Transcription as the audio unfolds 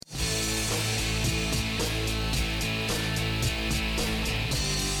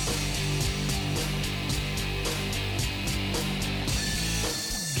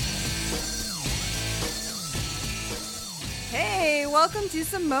welcome to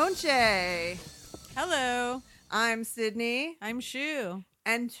Simonche. Hello, I'm Sydney, I'm Shu.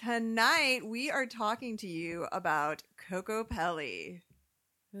 and tonight we are talking to you about Kokopelli.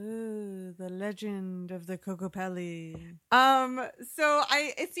 Ooh, the legend of the Kokopelli.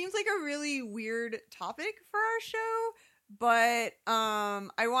 It seems like a really weird topic for our show, but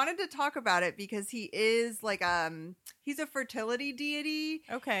I wanted to talk about it because he is he's a fertility deity.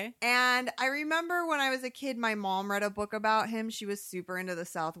 Okay. And I remember when I was a kid, my mom read a book about him. She was super into the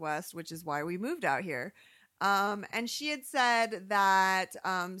Southwest, which is why we moved out here. And she had said that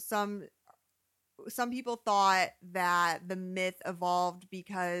some people thought that the myth evolved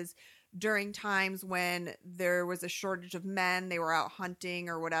because during times when there was a shortage of men, they were out hunting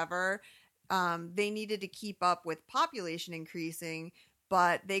or whatever, they needed to keep up with population increasing,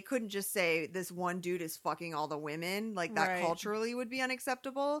 but they couldn't just say this one dude is fucking all the women. Like that Right. culturally would be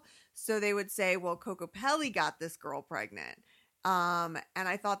unacceptable. So they would say, well, Kokopelli got this girl pregnant. And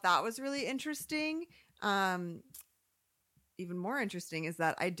I thought that was really interesting. Even more interesting is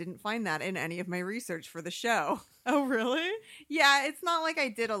that I didn't find that in any of my research for the show. Oh, really? Yeah, it's not like I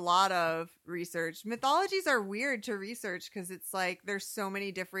did a lot of research. Mythologies are weird to research because it's like there's so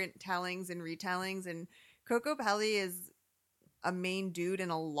many different tellings and retellings, and Kokopelli is a main dude in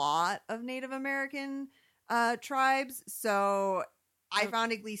a lot of Native American tribes. So I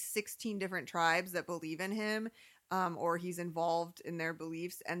found at least 16 different tribes that believe in him. Or he's involved in their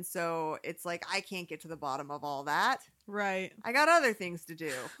beliefs. And so it's like, I can't get to the bottom of all that. Right. I got other things to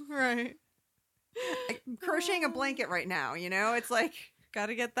do. Right. I'm crocheting a blanket right now, you know? It's like,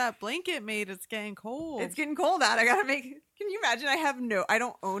 Gotta get that blanket made. It's getting cold. it's getting cold out. I gotta make, can you imagine? I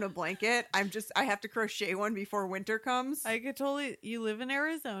don't own a blanket. I have to crochet one before winter comes. I could totally. You live in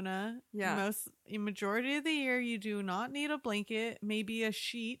Arizona. Yeah. Majority of the year, you do not need a blanket. Maybe a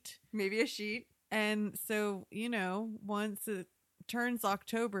sheet. Maybe a sheet. And so, once it turns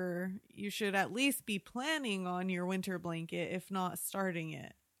October, you should at least be planning on your winter blanket, if not starting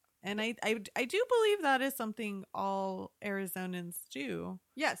it. And I do believe that is something all Arizonans do.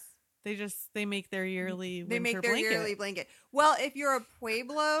 Yes. They make their yearly They make winter their blanket. yearly blanket. Well, if you're a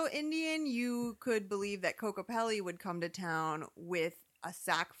Pueblo Indian, you could believe that Kokopelli would come to town with a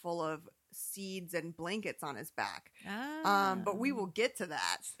sack full of seeds and blankets on his back. But we will get to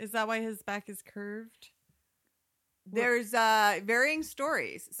that. Is that why his back is curved? There's varying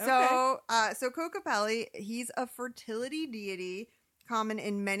stories. So Kokopelli, he's a fertility deity common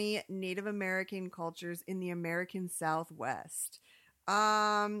in many Native American cultures in the American Southwest.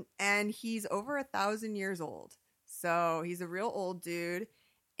 And he's over 1,000 years old. So he's a real old dude.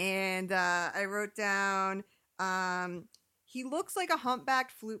 And I wrote down he looks like a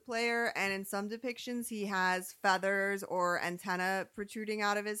humpbacked flute player, and in some depictions he has feathers or antenna protruding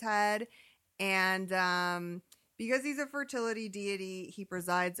out of his head. And because he's a fertility deity, he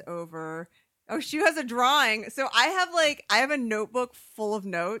presides over... Oh, Shu has a drawing. So I have a notebook full of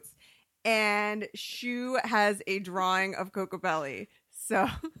notes, and Shu has a drawing of Kokopelli. So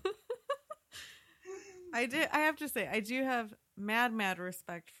I have to say, I do have mad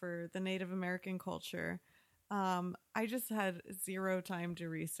respect for the Native American culture. I just had zero time to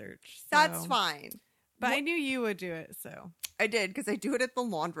research. So. That's fine. But I knew you would do it, so. I did, because I do it at the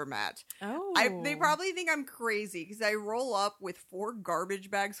laundromat. Oh. They probably think I'm crazy, because I roll up with 4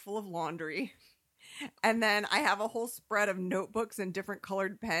 garbage bags full of laundry. And then I have a whole spread of notebooks and different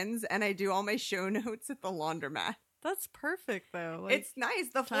colored pens, and I do all my show notes at the laundromat. That's perfect, though. It's nice.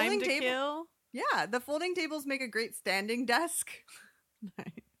 The time folding to table. kill. Yeah, the folding tables make a great standing desk. Nice.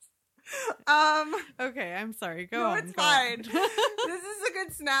 Okay, I'm sorry. Go on. It's fine. This is a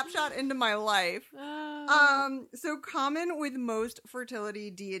good snapshot into my life. So common with most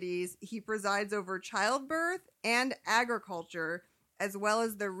fertility deities, he presides over childbirth and agriculture, as well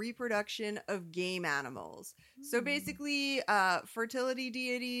as the reproduction of game animals. So basically, fertility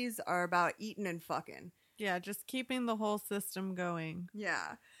deities are about eating and fucking. Yeah, just keeping the whole system going.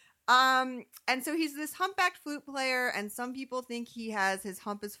 Yeah. And so he's this humpbacked flute player, and some people think his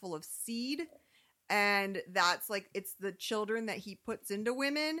hump is full of seed, and that's it's the children that he puts into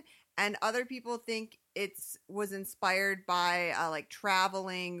women, and other people think was inspired by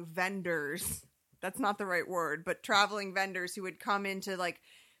traveling vendors. That's not the right word, but traveling vendors who would come into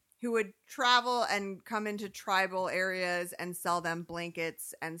who would travel and come into tribal areas and sell them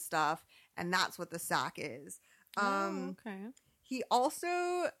blankets and stuff, and that's what the sack is. Okay. He also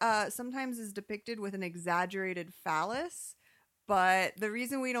sometimes is depicted with an exaggerated phallus, but the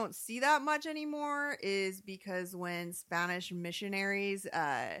reason we don't see that much anymore is because when Spanish missionaries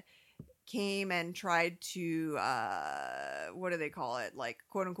came and tried to, what do they call it?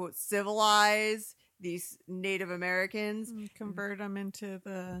 Quote unquote, civilize these Native Americans. Convert them into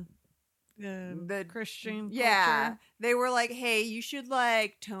the Christian Yeah. culture. They were like, hey, you should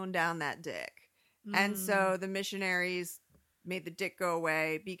like tone down that dick. And Mm. so the missionaries made the dick go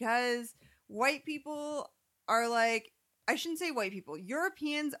away because white people are like, I shouldn't say white people.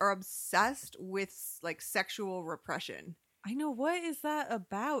 Europeans are obsessed with like sexual repression. I know. What is that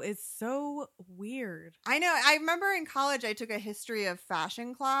about? It's so weird. I know. I remember in college I took a history of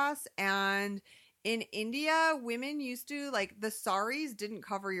fashion class, and in India, women used to like the saris didn't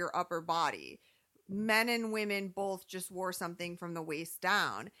cover your upper body. Men and women both just wore something from the waist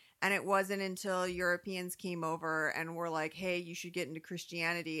down. And it wasn't until Europeans came over and were like, hey, you should get into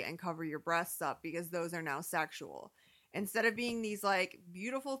Christianity and cover your breasts up because those are now sexual. Instead of being these like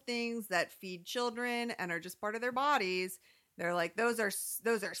beautiful things that feed children and are just part of their bodies, they're like, those are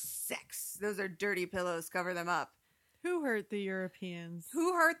sex. Those are dirty pillows. Cover them up. Who hurt the Europeans?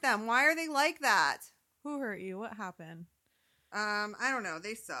 Who hurt them? Why are they like that? Who hurt you? What happened? I don't know.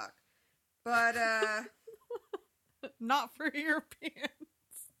 They suck. But Not for Europeans.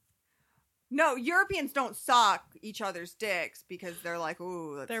 no, Europeans don't suck each other's dicks because they're like,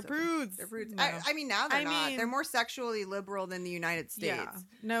 ooh, that's They're so- prudes. They're prudes. No. I mean, now they're I not. mean- They're more sexually liberal than the United States. Yeah.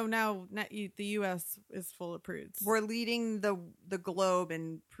 No, now the U.S. is full of prudes. We're leading the globe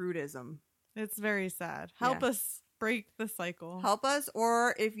in prudism. It's very sad. Help Yeah. us break the cycle. Help us,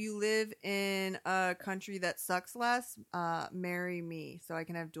 or if you live in a country that sucks less, marry me so I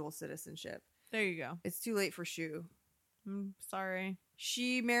can have dual citizenship. There you go. It's too late for Shu. I'm sorry.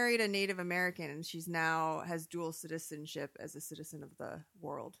 She married a Native American, and she's now has dual citizenship as a citizen of the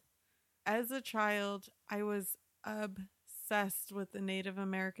world. As a child, I was obsessed with the Native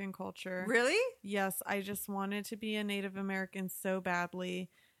American culture. Really? Yes, I just wanted to be a Native American so badly.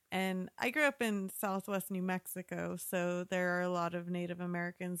 And I grew up in Southwest New Mexico, so there are a lot of Native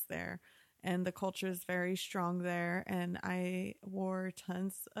Americans there. And the culture is very strong there. And I wore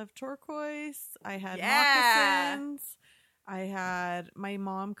tons of turquoise. I had moccasins. My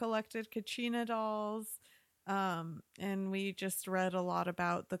mom collected Kachina dolls. And we just read a lot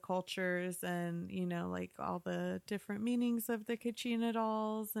about the cultures and, like all the different meanings of the Kachina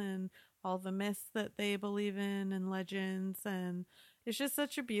dolls and all the myths that they believe in and legends. And it's just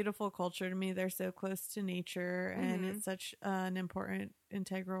such a beautiful culture to me. They're so close to nature, and it's such an important,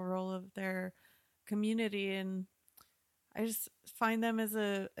 integral role of their community. And I just find them as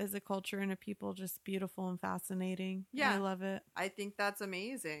a culture and a people just beautiful and fascinating. Yeah. I love it. I think that's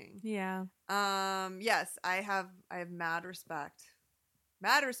amazing. Yeah. Yes, I have mad respect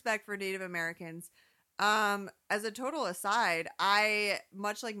for Native Americans. As a total aside, I,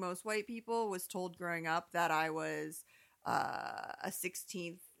 much like most white people, was told growing up that I was a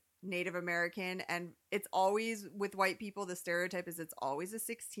 16th Native American, and it's always with white people, the stereotype is it's always a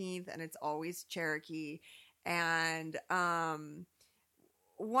 16th and it's always Cherokee. And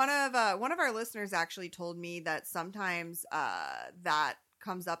one of our listeners actually told me that sometimes that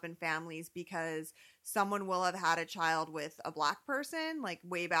comes up in families because someone will have had a child with a black person like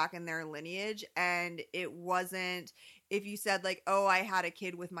way back in their lineage, and it wasn't, if you said like, oh, I had a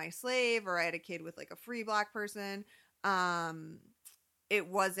kid with my slave or I had a kid with like a free black person, it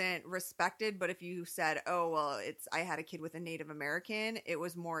wasn't respected. But if you said, oh, well, I had a kid with a Native American, it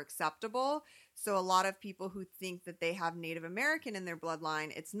was more acceptable. So a lot of people who think that they have Native American in their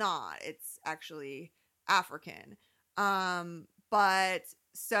bloodline, it's not, it's actually African. But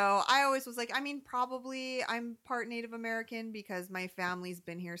so I always was like, I mean, probably I'm part Native American because my family's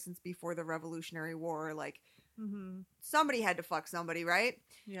been here since before the Revolutionary War. Like, somebody had to fuck somebody, right?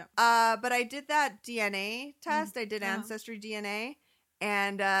 Yeah. But I did that DNA test. I did Yeah. Ancestry DNA,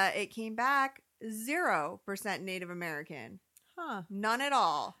 and it came back 0% Native American. Huh. None at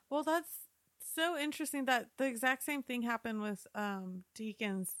all. Well, that's so interesting that the exact same thing happened with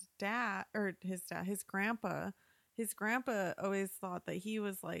Deacon's dad, or his grandpa. His grandpa always thought that he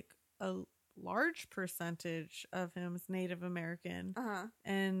was like a large percentage of him is Native American. Uh-huh.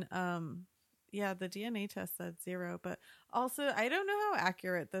 And yeah, the DNA test said 0, but also I don't know how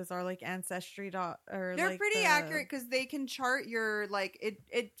accurate those are, like Ancestry or They're like pretty accurate because they can chart your like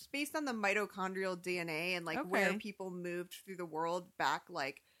it's based on the mitochondrial DNA and like where Okay. people moved through the world back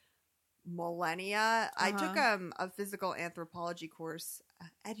like millennia. I took a physical anthropology course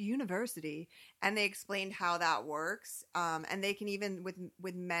at university, and they explained how that works. And they can even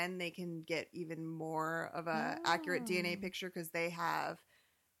with men, they can get even more of a accurate DNA picture because they have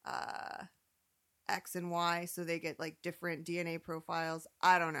X and Y, so they get like different DNA profiles.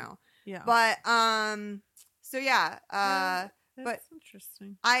 I don't know. Yeah. But so yeah, That's but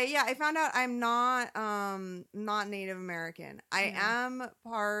interesting. I found out I'm not Native American. I Yeah. am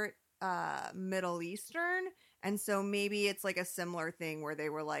part Middle Eastern. And so maybe it's like a similar thing where they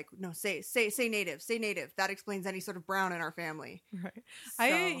were like, no, say native, say native. That explains any sort of brown in our family. Right. So,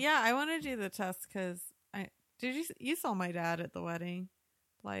 I want to do the test because you saw my dad at the wedding.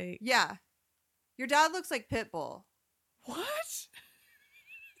 Like, yeah. Your dad looks like Pitbull. what?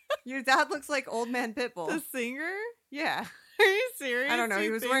 Your dad looks like Old Man Pitbull. The singer? Yeah. Are you serious? I don't know. You He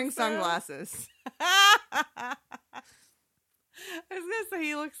was think wearing so? sunglasses. I was gonna say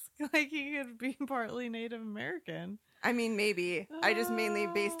he looks like he could be partly Native American. I mean, maybe. I just mainly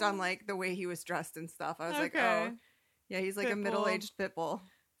based on like the way he was dressed and stuff. I was like, Okay. oh, yeah, he's like a Pitbull. middle-aged Pitbull.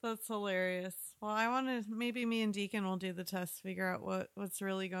 That's hilarious. Well, I want to, maybe me and Deacon will do the test, figure out what's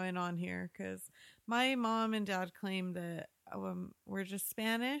really going on here. Because my mom and dad claim that we're just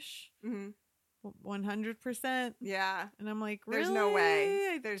Spanish, Hmm 100%. Yeah. And I'm like, really? There's no way.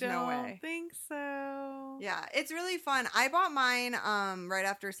 I There's no way. think so. Yeah, it's really fun. I bought mine right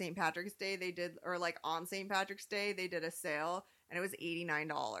after St. Patrick's Day. They did, or like on St. Patrick's Day, they did a sale, and it was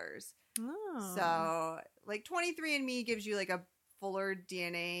 $89. Oh. So, like 23andMe gives you like a fuller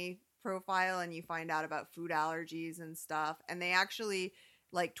DNA profile, and you find out about food allergies and stuff. And they actually,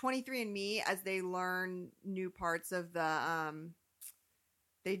 like 23andMe, as they learn new parts of the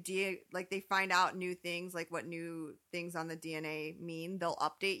they find out new things, like what new things on the DNA mean. They'll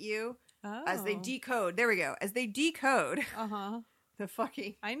update you as they decode. There we go. As they decode Uh-huh. the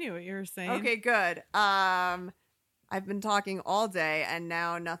fucking. I knew what you were saying. Okay, good. I've been talking all day and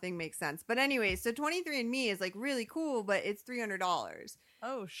now nothing makes sense. But anyway, so 23andMe is like really cool, but it's $300.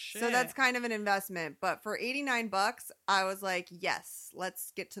 Oh, shit. So that's kind of an investment. But for $89, I was like, yes,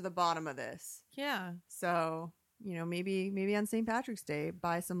 let's get to the bottom of this. Yeah. So, you know, maybe on St. Patrick's Day,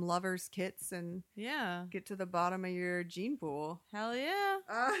 buy some lovers kits and Yeah. get to the bottom of your gene pool. Hell yeah.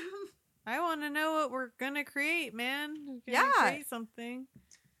 I want to know what we're going to create, man. We're gonna Yeah. create something.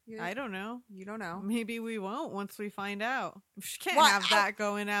 I don't know. You don't know. Maybe we won't once we find out. We can't What? have that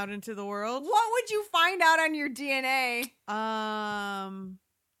going out into the world. What would you find out on your DNA?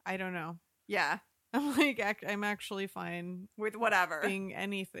 I don't know. Yeah, I'm like, I'm actually fine with whatever. being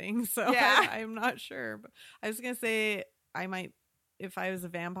anything, so Yeah. I'm not sure. But I was gonna say I might, if I was a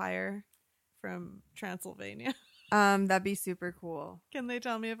vampire from Transylvania. That'd be super cool. Can they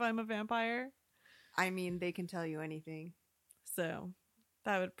tell me if I'm a vampire? I mean, they can tell you anything. So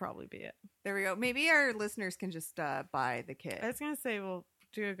that would probably be it. There we go. Maybe our listeners can just buy the kit. I was gonna say we'll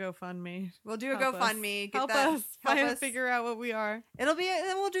do a GoFundMe. We'll do a Help us. GoFundMe. Help us figure out what we are. It'll be,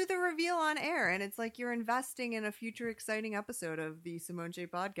 then we'll do the reveal on air, and it's like you're investing in a future exciting episode of the Simone J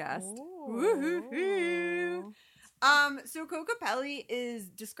podcast. Woo-hoo-hoo. So Kokopelli is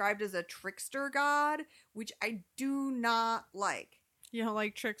described as a trickster god, which I do not like. You don't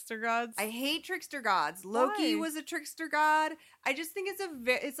like trickster gods? I hate trickster gods. Loki Why? was a trickster god. I just think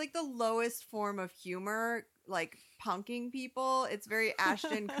it's like the lowest form of humor, like punking people. It's very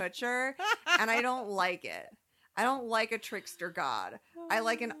Ashton Kutcher, and I don't like it. I don't like a trickster god. I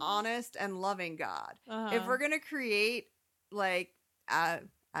like an honest and loving god. Uh-huh. If we're gonna create, like,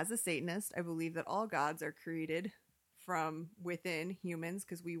 as a Satanist, I believe that all gods are created from within humans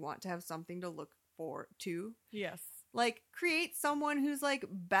because we want to have something to look forward to. Yes. Like, create someone who's like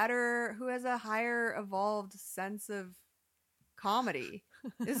better, who has a higher evolved sense of comedy.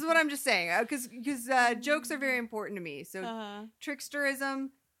 This is what I'm just saying, because jokes are very important to me. So tricksterism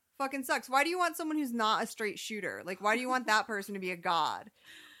fucking sucks. Why do you want someone who's not a straight shooter? Like, why do you want that person to be a god?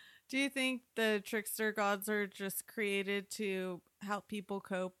 Do you think the trickster gods are just created to help people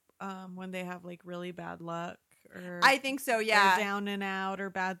cope when they have like really bad luck? Or I think so, yeah. they're down and out, or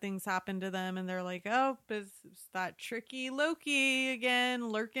bad things happen to them, and they're like, "Oh, it's that tricky Loki again,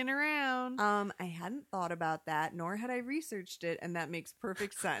 lurking around." I hadn't thought about that, nor had I researched it, and that makes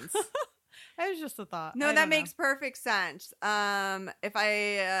perfect sense. It was just a thought. No, I that don't know. makes perfect sense. If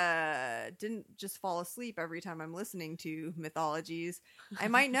I didn't just fall asleep every time I'm listening to mythologies, I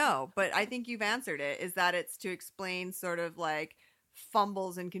might know. But I think you've answered it. Is that it's to explain sort of like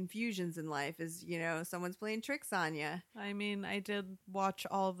fumbles and confusions in life, is, you know, someone's playing tricks on you. I mean, I did watch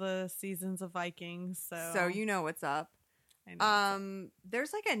all the seasons of Vikings, So you know what's up. I know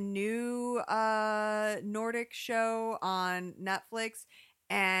There's like a new Nordic show on Netflix,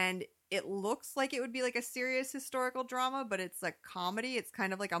 and it looks like it would be like a serious historical drama, but it's like comedy. It's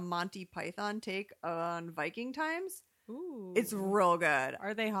kind of like a Monty Python take on Viking times. Ooh. It's real good.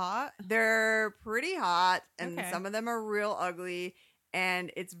 Are they hot? They're pretty hot, and Okay. some of them are real ugly, and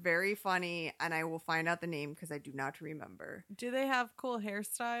it's very funny, and I will find out the name because I do not remember. Do they have cool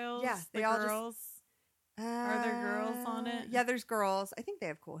hairstyles? Yeah, the they all girls. Are there girls on it? Yeah, there's girls. I think they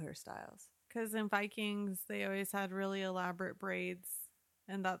have cool hairstyles. Because in Vikings, they always had really elaborate braids,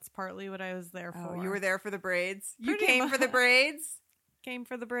 and that's partly what I was there for. Oh, you were there for the braids? You Pretty came for the much. braids? Came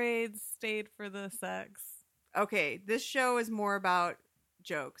for the braids, stayed for the sex. Okay, this show is more about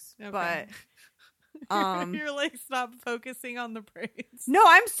jokes, Okay. but You're like, stop focusing on the braids. no,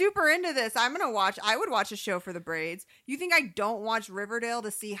 I'm super into this. I would watch a show for the braids. You think I don't watch Riverdale to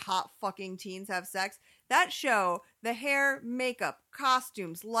see hot fucking teens have sex? That show, the hair, makeup,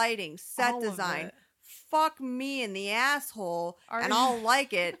 costumes, lighting, set All of design, it. fuck me in the asshole, Are and you- I'll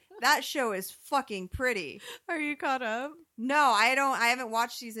like it. That show is fucking pretty. Are you caught up? No, I don't. I haven't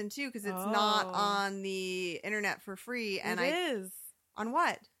watched season 2 because it's not Oh. on the internet for free. And It is on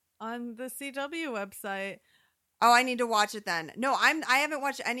what? on the CW website, Oh, I need to watch it then. No, I haven't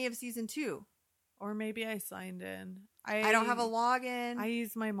watched any of season 2. or maybe I signed in. I don't have a login. I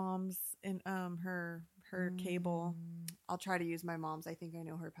use my mom's in her cable. I'll try to use my mom's. I think I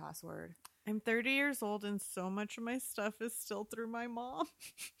know her password. I'm 30 years old, and so much of my stuff is still through my mom.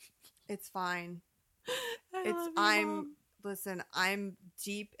 It's fine. I love you, I'm Mom. listen, I'm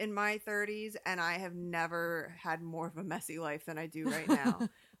deep in my 30s and I have never had more of a messy life than I do right now.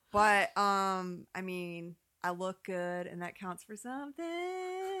 But I mean, I look good and that counts for something.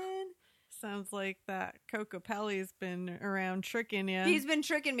 Sounds like that Coco Pelli's been around tricking you. He's been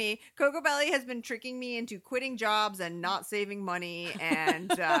tricking me. Coco Belly has been tricking me into quitting jobs and not saving money and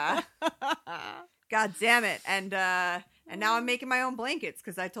God damn it. And now I'm making my own blankets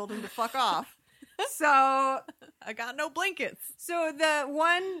because I told him to fuck off. So I got no blankets. So the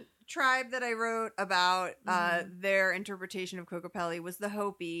one tribe that I wrote about their interpretation of Kokopelli was the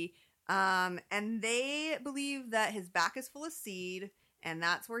Hopi, and they believe that his back is full of seed, and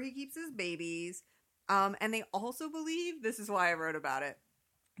that's where he keeps his babies. And they also believe, this is why I wrote about it,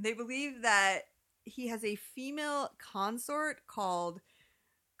 they believe that he has a female consort called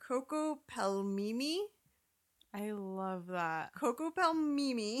Kokopelmimi. I love that.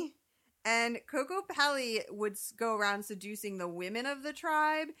 Kokopelmimi. And Kokopelli would go around seducing the women of the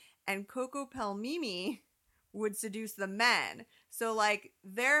tribe, and Kokopelmimi would seduce the men. So, like,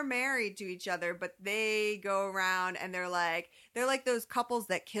 they're married to each other, but they go around and they're like those couples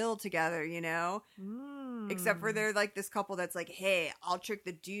that kill together, you know? Except for they're like this couple that's like, hey, I'll trick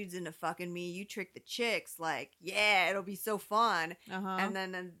the dudes into fucking me, you trick the chicks. Like, yeah, it'll be so fun. Uh-huh. And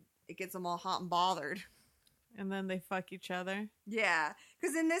then it gets them all hot and bothered. And then they fuck each other. Yeah,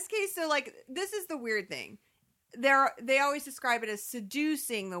 because in this case, so like this is the weird thing. They always describe it as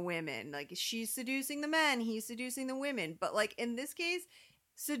seducing the women. Like she's seducing the men, he's seducing the women. But like in this case,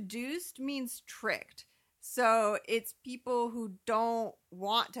 seduced means tricked. So it's people who don't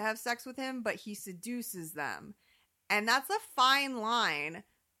want to have sex with him, but he seduces them, and that's a fine line.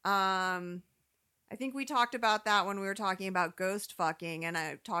 I think we talked about that when we were talking about ghost fucking, and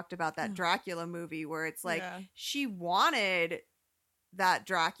I talked about that Dracula movie where it's like she wanted that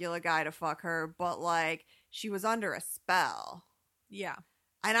Dracula guy to fuck her, but like she was under a spell. Yeah.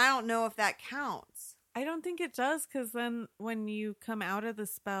 And I don't know if that counts. I don't think it does, because then when you come out of the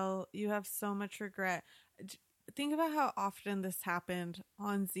spell, you have so much regret. Think about how often this happened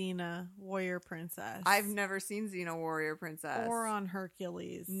on Xena, Warrior Princess. I've never seen Xena Warrior Princess. Or on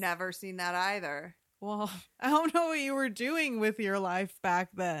Hercules. Never seen that either. Well, I don't know what you were doing with your life back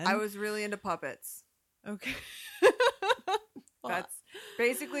then. I was really into puppets. Okay. That's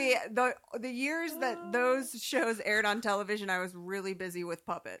basically the years that those shows aired on television. I was really busy with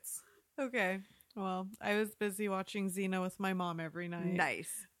puppets. Okay. Well, I was busy watching Xena with my mom every night.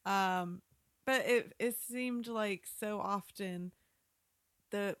 Nice. But it seemed like so often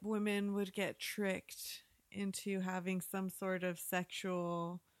the women would get tricked into having some sort of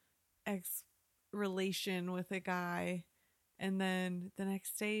sexual relation with a guy, and then the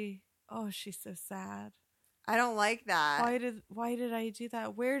next day, oh, she's so sad. I don't like that. Why did I do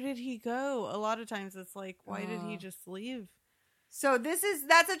that? Where did he go? A lot of times it's like, why did he just leave? So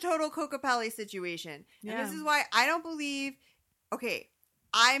that's a total Kokopelli situation. And Yeah. this is why I don't believe, okay,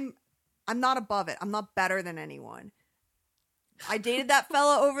 I'm not above it. I'm not better than anyone. I dated that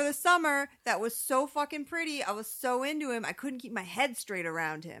fella over the summer that was so fucking pretty. I was so into him. I couldn't keep my head straight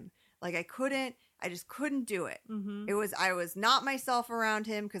around him. Like I just couldn't do it. Mm-hmm. I was not myself around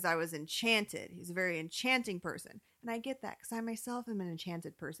him because I was enchanted. He's a very enchanting person. And I get that because I myself am an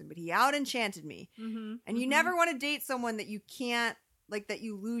enchanted person, but he out enchanted me. Mm-hmm. And you never want to date someone that you can't, like, that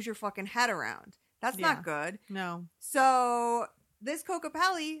you lose your fucking head around. That's not good. No. So this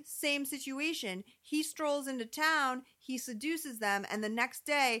Kokopelli, same situation. He strolls into town, he seduces them, and the next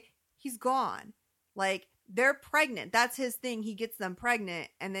day he's gone. Like, they're pregnant. That's his thing. He gets them pregnant,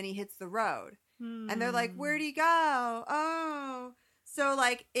 and then he hits the road. And they're like, where'd he go? Oh. So,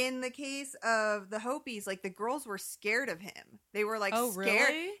 like, in the case of the Hopis, like, the girls were scared of him. They were, like, Oh, scared.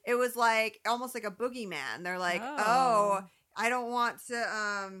 really? It was, like, almost like a boogeyman. They're like, Oh. I don't want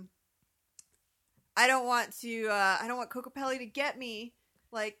Kokopelli to get me,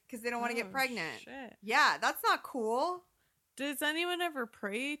 like, because they don't want to get pregnant. Shit. Yeah, that's not cool. Does anyone ever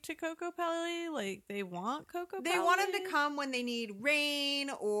pray to Kokopelli? Like, they want Kokopelli? They want him to come when they need rain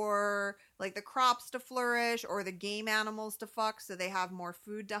or, like, the crops to flourish or the game animals to fuck so they have more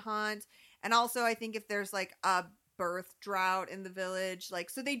food to hunt. And also, I think if there's, like, a birth drought in the village, like,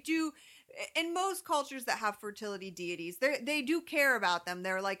 so they do, in most cultures that have fertility deities, they do care about them.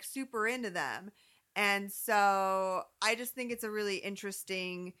 They're, like, super into them. And so I just think it's a really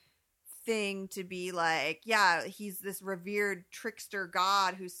interesting thing to be like, yeah, he's this revered trickster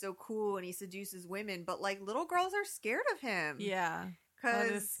god who's so cool and he seduces women, but like little girls are scared of him. Yeah,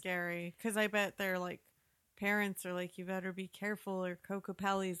 that is scary. Because I bet their like parents are like, you better be careful or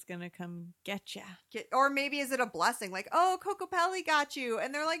Kokopelli's gonna come get ya. Or maybe is it a blessing? Like, oh, Kokopelli got you,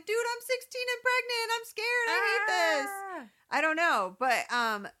 and they're like, dude, I'm 16 and pregnant. I'm scared. I hate this. I don't know, but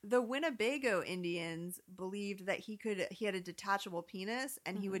the Winnebago Indians believed that he had a detachable penis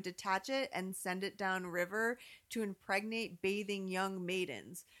and he would detach it and send it down river to impregnate bathing young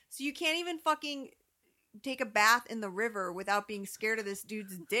maidens. So you can't even fucking take a bath in the river without being scared of this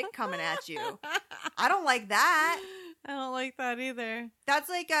dude's dick coming at you. I don't like that. I don't like that either. That's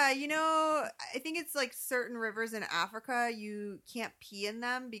like, I think it's like certain rivers in Africa, you can't pee in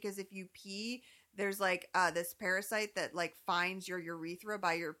them because if you pee, there's like this parasite that like finds your urethra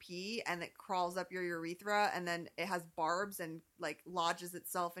by your pee and it crawls up your urethra and then it has barbs and like lodges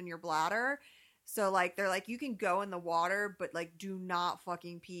itself in your bladder. So like they're like, you can go in the water, but like do not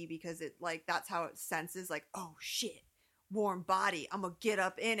fucking pee because it like that's how it senses like, oh shit, warm body, I'm gonna get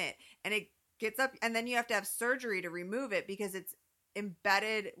up in it. And it gets up and then you have to have surgery to remove it because it's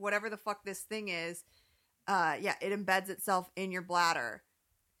embedded, whatever the fuck this thing is. It embeds itself in your bladder.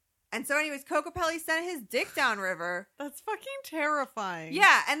 And so anyways, Kokopelli sent his dick downriver. That's fucking terrifying.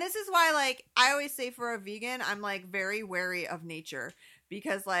 Yeah, and this is why, like, I always say for a vegan, I'm, like, very wary of nature.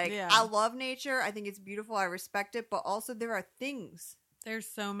 Because, like, I love nature. I think it's beautiful. I respect it. But also there are things. There's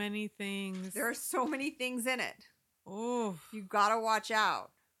so many things. There are so many things in it. Ooh. You gotta watch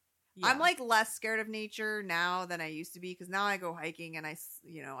out. Yeah. I'm, like, less scared of nature now than I used to be. Because now I go hiking and I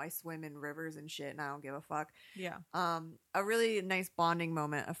swim in rivers and shit. And I don't give a fuck. Yeah. A really nice bonding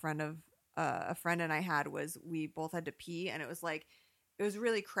moment a friend and I had was we both had to pee. And it was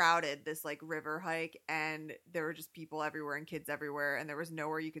really crowded, this like river hike, and there were just people everywhere and kids everywhere, and there was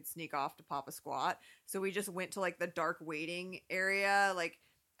nowhere you could sneak off to pop a squat. So we just went to like the dark waiting area, like,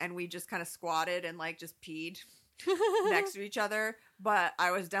 and we just kind of squatted and like just peed next to each other. But I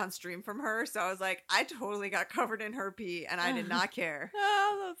was downstream from her, so I was like, I totally got covered in her pee, and I did not care.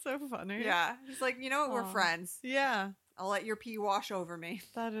 Oh, that's so funny. Yeah, just like, you know what, we're friends. Yeah, I'll let your pee wash over me.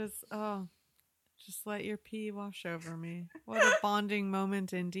 That is just let your pee wash over me. What a bonding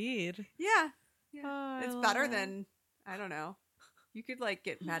moment indeed. Yeah. Oh, it's better than, I don't know. You could like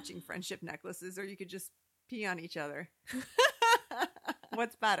get matching friendship necklaces or you could just pee on each other.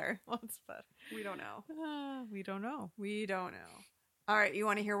 What's better? What's better? We don't know. We don't know. We don't know. All right, you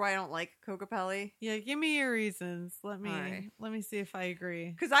want to hear why I don't like Kokopelli? Yeah, give me your reasons. Let me see if I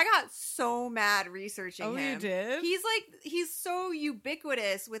agree. Because I got so mad researching him. Oh, you did? He's so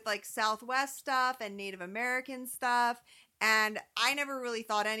ubiquitous with like Southwest stuff and Native American stuff. And I never really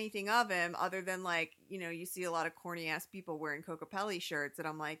thought anything of him other than like, you see a lot of corny ass people wearing Kokopelli shirts. And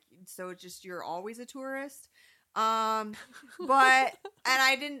I'm like, so it's just you're always a tourist? But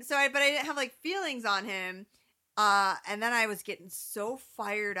I didn't have like feelings on him. And then I was getting so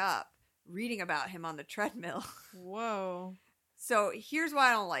fired up reading about him on the treadmill. Whoa. So here's why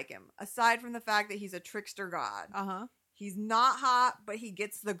I don't like him. Aside from the fact that he's a trickster god. Uh-huh. He's not hot, but he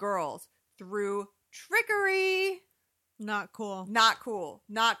gets the girls through trickery. Not cool. Not cool.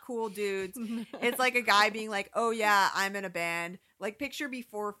 Not cool, dudes. It's like a guy being like, oh yeah, I'm in a band. Like picture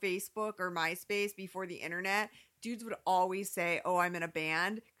before Facebook or MySpace, before the internet. Dudes would always say, oh, I'm in a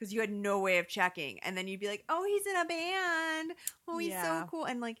band, because you had no way of checking. And then you'd be like, oh, he's in a band. Oh, he's so cool.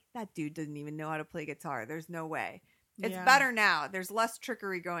 And like, that dude doesn't even know how to play guitar. There's no way. It's better now. There's less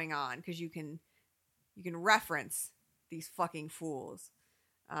trickery going on because you can reference these fucking fools.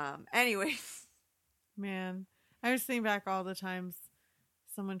 Anyways. Man, I was thinking back all the times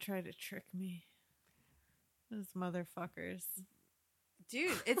someone tried to trick me. Those motherfuckers.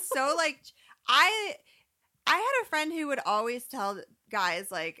 Dude, it's so like, I had a friend who would always tell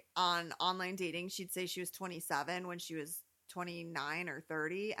guys like on online dating, she'd say she was 27 when she was 29 or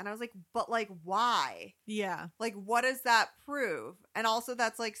 30. And I was like, but like, why? Yeah. Like, what does that prove? And also,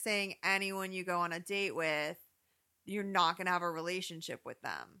 that's like saying anyone you go on a date with, you're not going to have a relationship with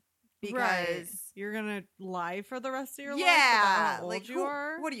them. Because right. You're going to lie for the rest of your life yeah, about how old like you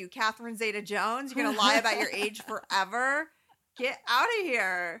are? What are you, Catherine Zeta-Jones? You're going to lie about your age forever? Get out of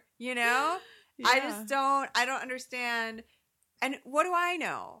here, you know? Yeah. I don't understand. And what do I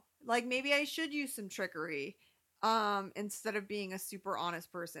know? Like, maybe I should use some trickery instead of being a super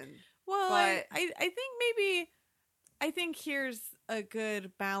honest person. Well, but I think here's a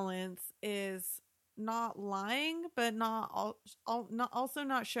good balance is not lying, but also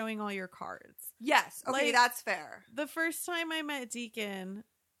not showing all your cards. Yes. Okay, like, that's fair. The first time I met Deacon,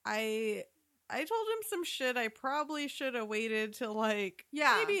 I told him some shit I probably should have waited till like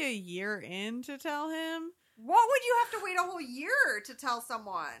maybe a year in to tell him. What would you have to wait a whole year to tell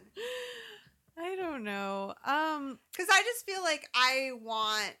someone? I don't know. Because I just feel like I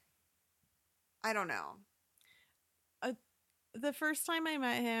don't know. The first time I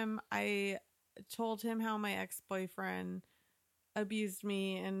met him, I told him how my ex-boyfriend abused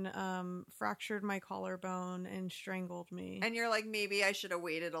me and fractured my collarbone and strangled me. And you're like, maybe I should have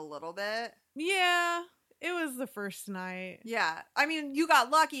waited a little bit. Yeah, it was the first night. Yeah. I mean, you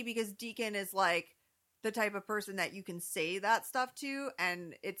got lucky because Deacon is like the type of person that you can say that stuff to,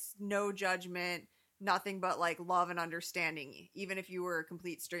 and it's no judgment, nothing but like love and understanding, even if you were a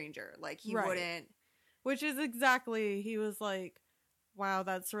complete stranger. Like, he wouldn't. Which is exactly, he was like, wow,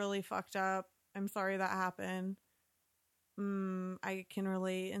 that's really fucked up. I'm sorry that happened. I can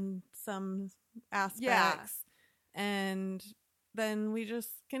relate in some aspects. Yeah. And then we just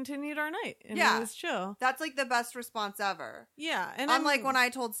continued our night, and it was chill. That's like the best response ever. Yeah. And unlike when I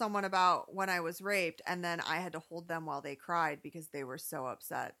told someone about when I was raped, and then I had to hold them while they cried because they were so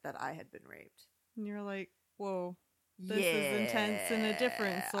upset that I had been raped. And you're like, whoa, this is intense in a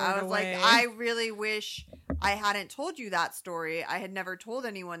different sort of way. I was like, I really wish I hadn't told you that story. I had never told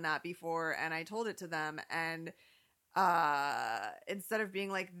anyone that before, and I told it to them, and instead of being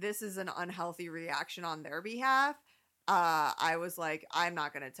like, this is an unhealthy reaction on their behalf, I was like, I'm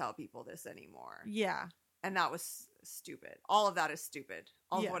not going to tell people this anymore. Yeah. And that was stupid. All of that is stupid.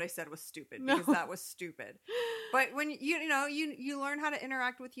 All of what I said was stupid because that was stupid. But when you learn how to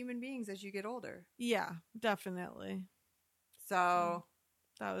interact with human beings as you get older. Yeah, definitely. So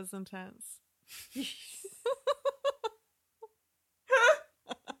that was intense.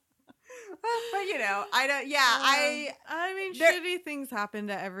 But I don't. Yeah, I mean, shitty things happen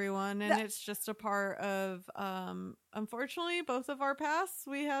to everyone, and it's just a part of. Unfortunately, both of our pasts,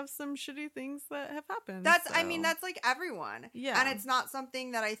 we have some shitty things that have happened. I mean, that's like everyone. Yeah, and it's not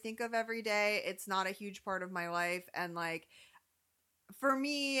something that I think of every day. It's not a huge part of my life, and like, for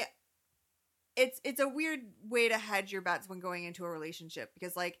me, it's a weird way to hedge your bets when going into a relationship,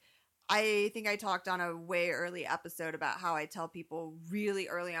 because like, I think I talked on a way early episode about how I tell people really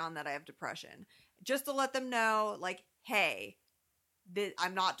early on that I have depression, just to let them know, like, hey,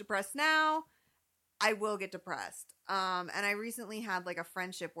 I'm not depressed now. I will get depressed. And I recently had like a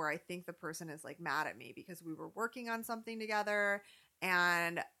friendship where I think the person is like mad at me because we were working on something together,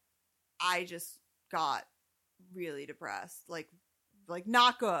 and I just got really depressed. Like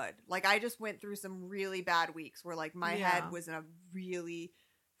not good. Like, I just went through some really bad weeks where like my head was in a really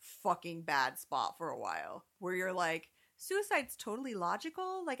fucking bad spot for a while, where you're like, suicide's totally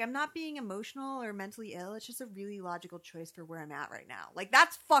logical. Like, I'm not being emotional or mentally ill. It's just a really logical choice for where I'm at right now. Like,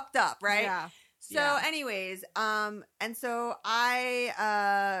 that's fucked up, right? Yeah. So anyways, and so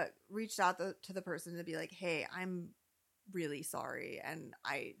I reached out to the person to be like, hey, I'm really sorry, and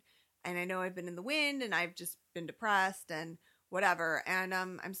I know I've been in the wind, and I've just been depressed and whatever, and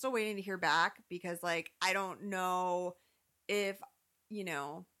I'm still waiting to hear back, because like, I don't know if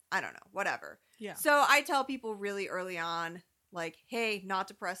I don't know, whatever. Yeah. So I tell people really early on, like, hey, not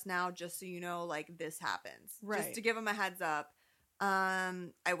depressed now, just so you know, like, this happens. Right. Just to give them a heads up.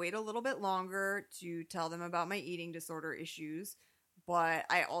 I wait a little bit longer to tell them about my eating disorder issues, but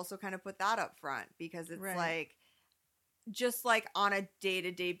I also kind of put that up front, because it's like, just like on a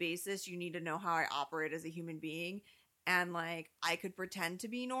day-to-day basis, you need to know how I operate as a human being. And like, I could pretend to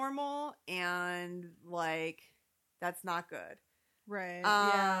be normal, and like, that's not good. Right.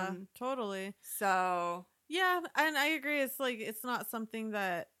 Yeah, totally. So yeah, and I agree. It's like, it's not something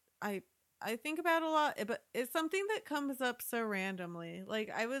that I think about a lot, but it's something that comes up so randomly.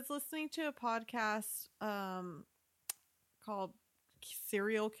 Like, I was listening to a podcast called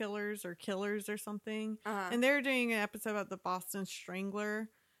Serial Killers or Killers or something, and they're doing an episode about the Boston Strangler,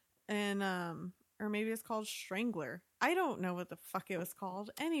 and or maybe it's called Strangler. I don't know what the fuck it was called.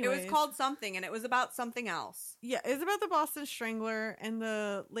 Anyway, It was called something, and it was about something else. Yeah, it was about the Boston Strangler, and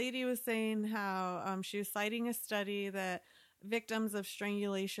the lady was saying how she was citing a study that victims of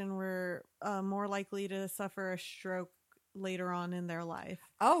strangulation were more likely to suffer a stroke later on in their life.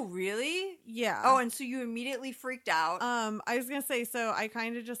 Oh, really? Yeah. Oh, and so you immediately freaked out. I was gonna say, so I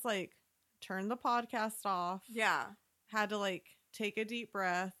kind of just like turned the podcast off. Yeah. Had to like take a deep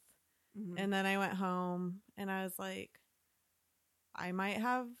breath, and then I went home, and I was like, I might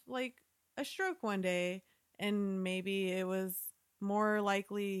have like a stroke one day, and maybe it was more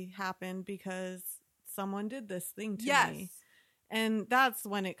likely happened because someone did this thing to me. And that's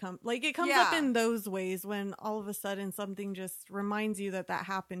when it comes up in those ways, when all of a sudden something just reminds you that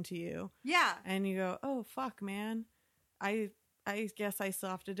happened to you. Yeah. And you go, oh fuck, man, I guess I still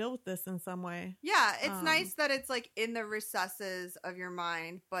have to deal with this in some way. Yeah, it's nice that it's like in the recesses of your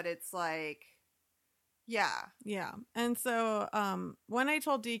mind, but it's like, yeah. Yeah. And so when I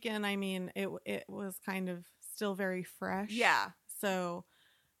told Deacon, I mean, it was kind of still very fresh. Yeah. So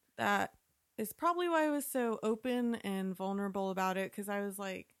that is probably why I was so open and vulnerable about it, because I was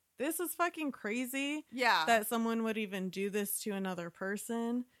like, this is fucking crazy. Yeah. That someone would even do this to another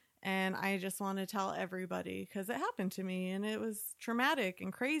person. And I just want to tell everybody, because it happened to me and it was traumatic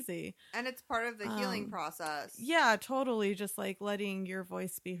and crazy. And it's part of the healing process. Yeah, totally. Just like letting your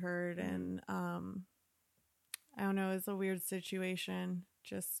voice be heard. And I don't know, it's a weird situation.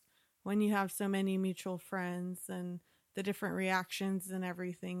 Just when you have so many mutual friends and the different reactions and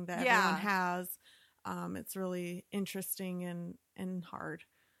everything that everyone has, it's really interesting and hard.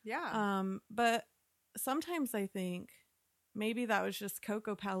 Yeah. But sometimes I think maybe that was just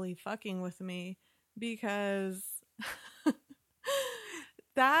Coco Pelli fucking with me, because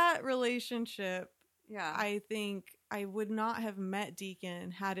that relationship, I think I would not have met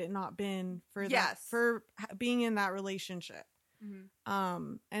Deacon had it not been for that, for being in that relationship.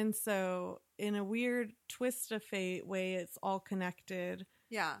 And so in a weird twist of fate way, it's all connected.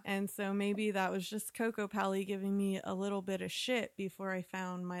 Yeah. And so maybe that was just Coco Pelli giving me a little bit of shit before I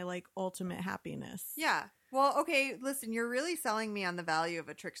found my like ultimate happiness. Yeah. Well, okay, listen, you're really selling me on the value of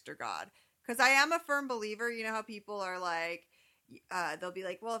a trickster god, because I am a firm believer. You know how people are like, they'll be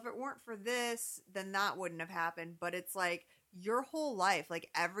like, well, if it weren't for this, then that wouldn't have happened. But it's like your whole life, like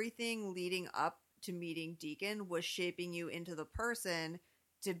everything leading up to meeting Deacon was shaping you into the person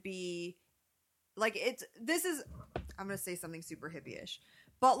to be like, I'm going to say something super hippie-ish,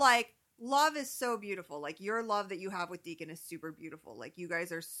 but like love is so beautiful. Like your love that you have with Deacon is super beautiful. Like you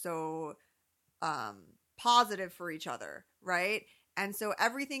guys are so, positive for each other, right? And so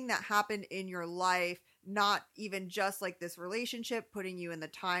everything that happened in your life, not even just like this relationship putting you in the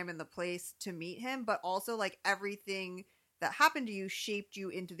time and the place to meet him, but also like everything that happened to you shaped you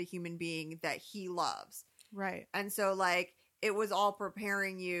into the human being that he loves. Right. And so like it was all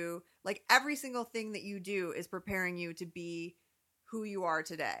preparing you, like every single thing that you do is preparing you to be who you are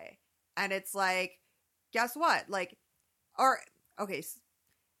today. And it's like, guess what? Like, okay,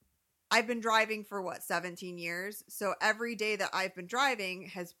 I've been driving for 17 years. So every day that I've been driving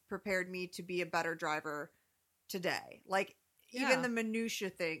has prepared me to be a better driver today. Like even the minutia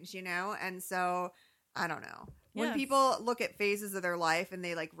things, you know? And so I don't know. When people look at phases of their life and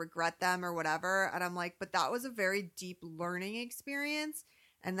they like regret them or whatever, and I'm like, but that was a very deep learning experience,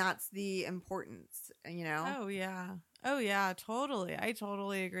 and that's the importance, you know? Oh yeah, totally. I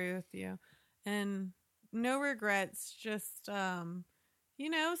totally agree with you. And no regrets, just you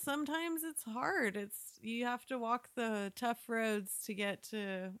know, sometimes it's hard. You have to walk the tough roads to get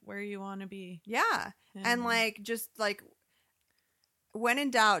to where you want to be. Yeah. And like, just like, when in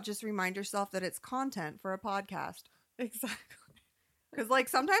doubt, just remind yourself that it's content for a podcast. Exactly. Because like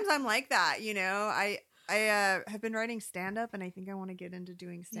sometimes I'm like that, you know. I have been writing stand up, and I think I want to get into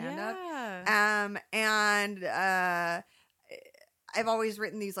doing stand up. Yeah. And I've always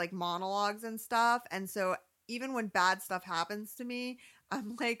written these like monologues and stuff, and so even when bad stuff happens to me,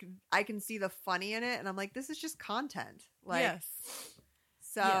 I'm like, I can see the funny in it, and I'm like, this is just content. Like, yes.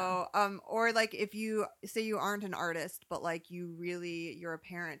 So, or like if you say you aren't an artist, but like you're a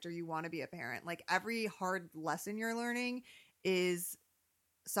parent or you want to be a parent, like every hard lesson you're learning is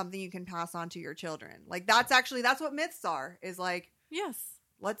something you can pass on to your children. Like that's what myths are, is like, yes,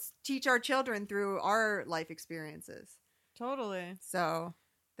 let's teach our children through our life experiences. Totally. So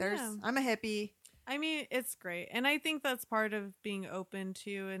I'm a hippie. I mean, it's great. And I think that's part of being open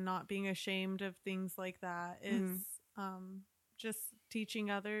to and not being ashamed of things like that is, just teaching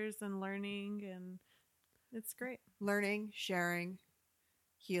others and learning, and it's great. Learning, sharing,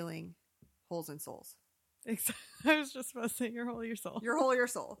 healing, wholes and souls. I was just supposed to say your whole your soul. Your whole your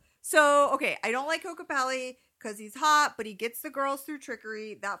soul. So, okay, I don't like Coco Pelli because he's hot, but he gets the girls through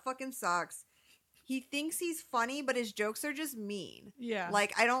trickery. That fucking sucks. He thinks he's funny, but his jokes are just mean. Yeah.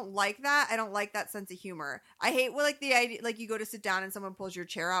 Like, I don't like that. I don't like that sense of humor. I hate when, like, the idea, like, you go to sit down and someone pulls your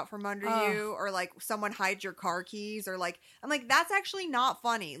chair out from under you, or, like, someone hides your car keys, or, like, I'm like, that's actually not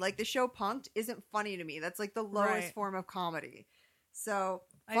funny. Like, the show Punk'd isn't funny to me. That's, like, the lowest form of comedy. So,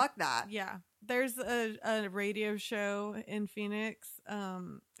 fuck that. Yeah. There's a radio show in Phoenix,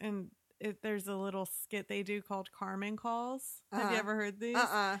 and there's a little skit they do called Carmen Calls. Have you ever heard these?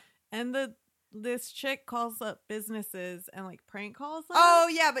 And this chick calls up businesses and like prank calls them. Oh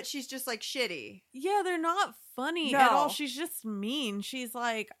yeah, but she's just like shitty. Yeah, they're not funny at all. She's just mean. She's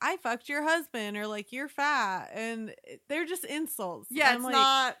like, I fucked your husband, or like, you're fat, and they're just insults. Yeah, it's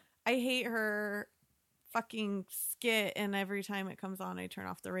not. I hate her fucking skit, and every time it comes on I turn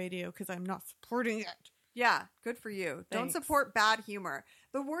off the radio because I'm not supporting it. Yeah, good for you. Don't support bad humor.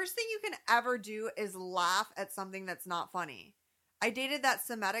 The worst thing you can ever do is laugh at something that's not funny. I dated that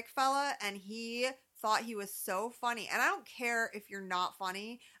Semitic fella, and he thought he was so funny. And I don't care if you're not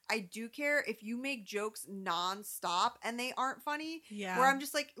funny. I do care if you make jokes nonstop and they aren't funny. Yeah. Where I'm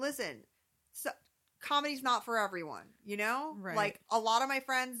just like, listen, comedy's not for everyone, you know? Right. Like, a lot of my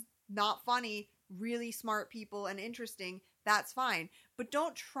friends, not funny, really smart people and interesting. That's fine. But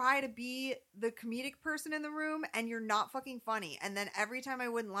don't try to be the comedic person in the room and you're not fucking funny. And then every time I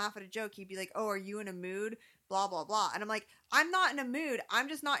wouldn't laugh at a joke, he'd be like, oh, are you in a mood? Blah, blah, blah. And I'm like, I'm not in a mood. I'm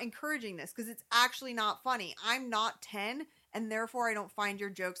just not encouraging this because it's actually not funny. I'm not 10, and therefore I don't find your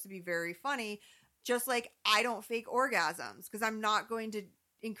jokes to be very funny. Just like I don't fake orgasms because I'm not going to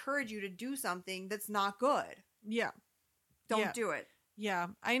encourage you to do something that's not good. Yeah. Don't do it. Yeah,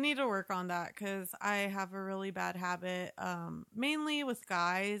 I need to work on that because I have a really bad habit, mainly with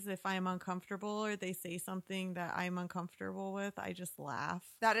guys. If I'm uncomfortable or they say something that I'm uncomfortable with, I just laugh.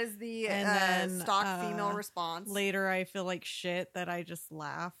 That is the stock female response. Later, I feel like shit that I just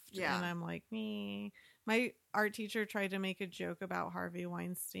laughed. Yeah. And I'm like, me. My art teacher tried to make a joke about Harvey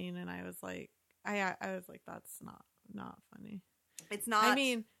Weinstein, and I was like, I was like, that's not funny. It's not. I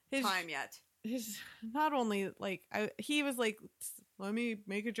mean, time yet. His not only like he was like, let me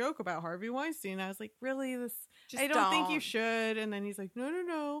make a joke about Harvey Weinstein. I was like, really? I don't think you should. And then he's like,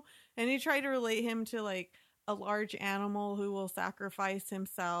 no. And he tried to relate him to like a large animal who will sacrifice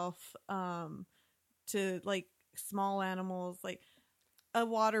himself to like small animals, like a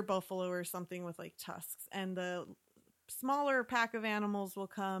water buffalo or something with like tusks. And the smaller pack of animals will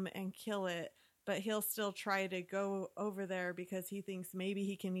come and kill it. But he'll still try to go over there because he thinks maybe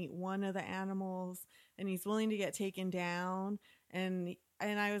he can eat one of the animals, and he's willing to get taken down. And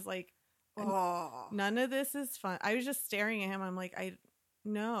I was like, oh, none of this is fun. I was just staring at him. I'm like,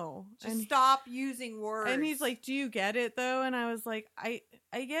 no. Just stop using words. And he's like, do you get it though? And I was like, I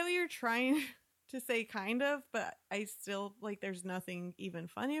get what you're trying to say, kind of, but I still like, there's nothing even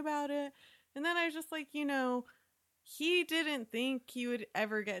funny about it. And then I was just like, he didn't think he would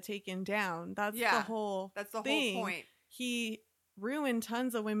ever get taken down. That's the whole point. He ruined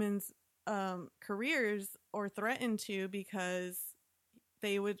tons of women's careers, or threatened to, because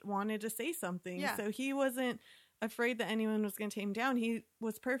they wanted to say something. Yeah. So he wasn't afraid that anyone was going to take him down. He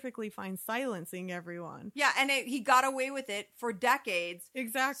was perfectly fine silencing everyone. Yeah, and he got away with it for decades.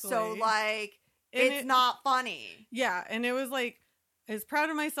 Exactly. So, like, it's not funny. Yeah, and it was like, I was proud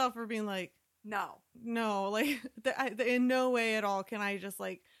of myself for being like, no, like in no way at all can I just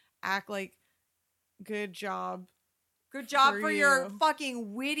like act like good job for your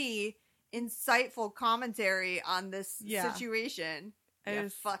fucking witty, insightful commentary on this situation. You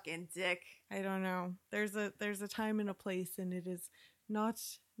fucking dick. I don't know. There's a time and a place, and it is not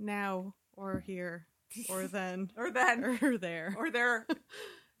now or here or then or then or there or there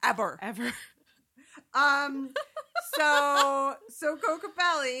ever. So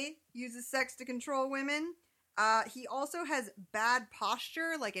Kokopelli uses sex to control women. He also has bad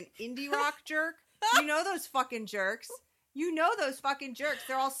posture, like an indie rock jerk. You know those fucking jerks.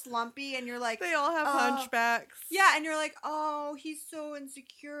 They're all slumpy, and you're like, they all have hunchbacks. Yeah, and you're like, oh, he's so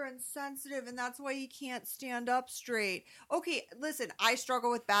insecure and sensitive, and that's why he can't stand up straight. Okay, listen, I struggle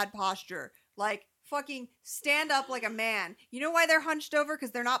with bad posture. Like, fucking stand up like a man. You know why they're hunched over?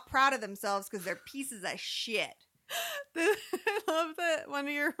 Because they're not proud of themselves, because they're pieces of shit. I love that one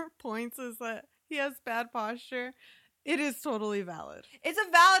of your points is that he has bad posture. It is totally valid. It's a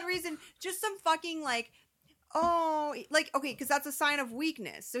valid reason. Just some fucking like, okay, because that's a sign of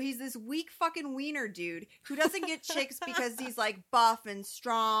weakness. So he's this weak fucking wiener dude who doesn't get chicks because he's like buff and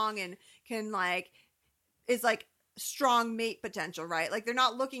strong and can like, is like strong mate potential, right? Like, they're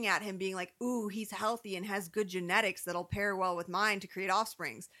not looking at him being like, ooh, he's healthy and has good genetics that'll pair well with mine to create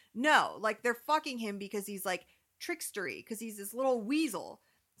offsprings. No, like, they're fucking him because he's like trickstery because he's this little weasel.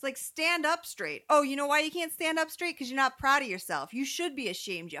 It's like, stand up straight. Oh, you know why you can't stand up straight? Because you're not proud of yourself. You should be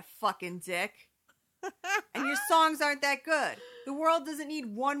ashamed, you fucking dick. And your songs aren't that good. The world doesn't need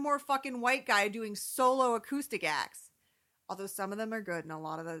one more fucking white guy doing solo acoustic acts. Although some of them are good, and a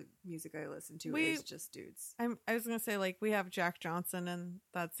lot of the music I listen to is just dudes. I was going to say, like, we have Jack Johnson, and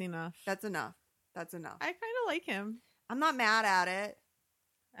that's enough. That's enough. That's enough. I kind of like him. I'm not mad at it.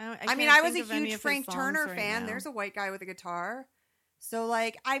 I mean, I was a huge Frank Turner fan. There's a white guy with a guitar. So,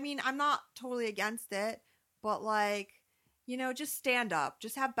 like, I mean, I'm not totally against it, but, like, you know, just stand up.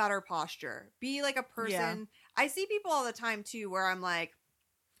 Just have better posture. Be like a person. Yeah. I see people all the time, too, where I'm like,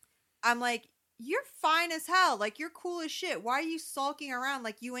 you're fine as hell. Like, you're cool as shit. Why are you sulking around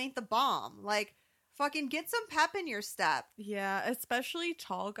like you ain't the bomb? Like, fucking get some pep in your step. Yeah, especially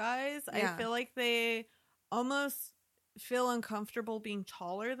tall guys. Yeah. I feel like they almost feel uncomfortable being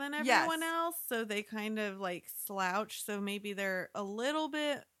taller than everyone else, so they kind of like slouch, so maybe they're a little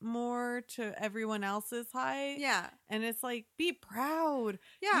bit more to everyone else's height. Yeah. And it's like, be proud.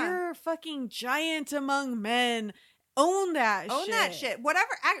 Yeah. You're a fucking giant among men. Own that shit. Own that shit.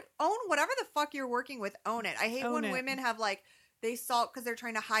 Own whatever the fuck you're working with, own it. I hate when women have like, they sulk because they're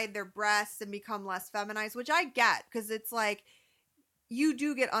trying to hide their breasts and become less feminized, which I get, because it's like, you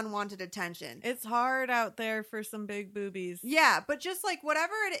do get unwanted attention. It's hard out there for some big boobies. Yeah, but just like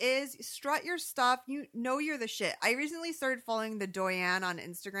whatever it is, strut your stuff. You know you're the shit. I recently started following the Doyen on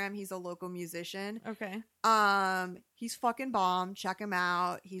Instagram. He's a local musician. Okay. He's fucking bomb. Check him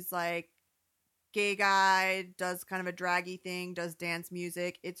out. He's like gay guy, does kind of a draggy thing, does dance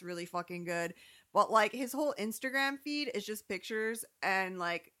music. It's really fucking good. But like his whole Instagram feed is just pictures and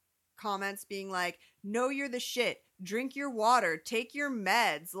like comments being like, know you're the shit. Drink your water. Take your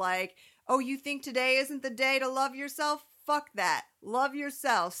meds. Like, oh, you think today isn't the day to love yourself? Fuck that. Love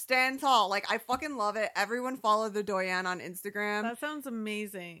yourself. Stand tall. Like, I fucking love it. Everyone follow the Doyen on Instagram. That sounds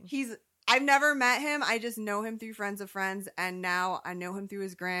amazing. I've never met him. I just know him through friends of friends. And now I know him through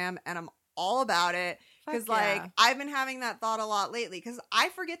his gram. And I'm all about it. Because, like, I've been having that thought a lot lately. Because I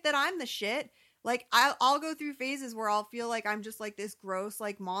forget that I'm the shit. Like, I'll go through phases where I'll feel like I'm just, like, this gross,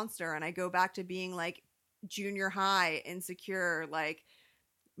 like, monster. And I go back to being, like, junior high, insecure, like,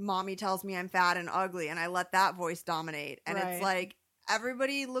 mommy tells me I'm fat and ugly, and I let that voice dominate. And It's like,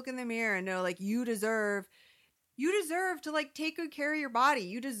 everybody look in the mirror and know, like, you deserve to, like, take good care of your body.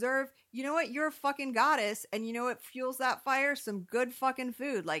 You deserve, you know what? You're a fucking goddess. And you know what fuels that fire? Some good fucking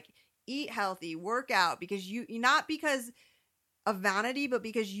food. Like, eat healthy, work out, because not because of vanity, but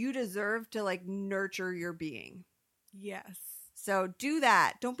because you deserve to, like, nurture your being. Yes. So do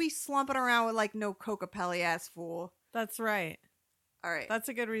that. Don't be slumping around with like no Kokopelli ass fool. That's right. All right. That's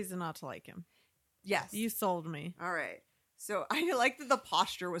a good reason not to like him. Yes. You sold me. All right. So I like that the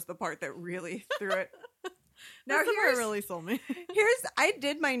posture was the part that really threw it. Now here's really sold me. I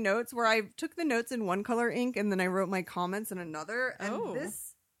did my notes where I took the notes in one color ink and then I wrote my comments in another. And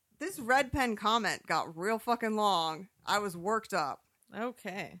this red pen comment got real fucking long. I was worked up.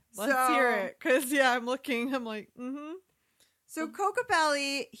 Okay. Let's hear it. Because I'm looking. I'm like, So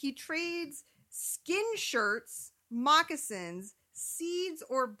Kokopelli, he trades skin shirts, moccasins, seeds,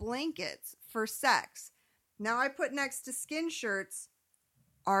 or blankets for sex. Now I put next to skin shirts,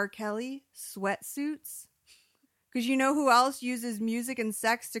 R. Kelly sweatsuits. Because you know who else uses music and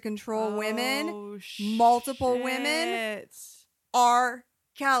sex to control women? Multiple women? R.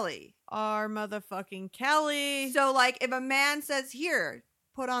 Kelly. R. motherfucking Kelly. So like if a man says, here,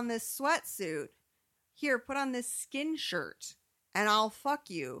 put on this sweatsuit. Here, put on this skin shirt. And I'll fuck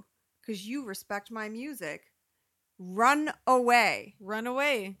you because you respect my music. Run away. Run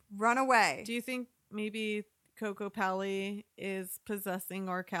away. Run away. Do you think maybe Kokopelli is possessing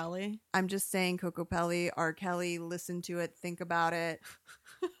R. Kelly? I'm just saying Kokopelli, R. Kelly, listen to it, think about it.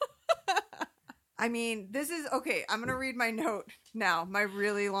 I mean, this is, okay, I'm going to read my note now, my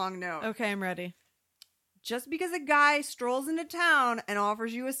really long note. Okay, I'm ready. Just because a guy strolls into town and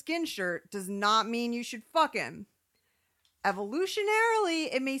offers you a skin shirt does not mean you should fuck him.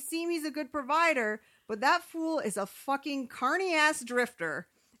 Evolutionarily, it may seem he's a good provider, but that fool is a fucking carny-ass drifter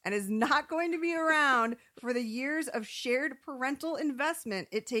and is not going to be around for the years of shared parental investment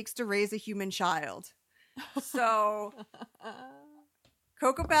it takes to raise a human child. So,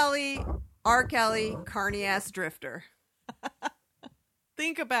 Kokopelli, R. Kelly, carny-ass drifter.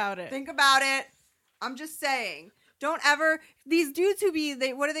 Think about it. Think about it. I'm just saying. Don't ever... These dudes who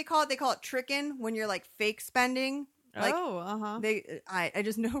what do they call it? They call it tricking when you're, like, fake spending. Like, I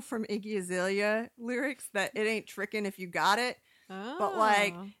just know from Iggy Azalea lyrics that it ain't tricking if you got it. But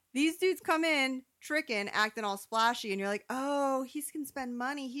like these dudes come in tricking, acting all splashy, and you're like, oh, he can spend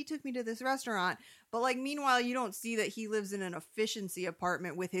money. He took me to this restaurant. But like, meanwhile, you don't see that he lives in an efficiency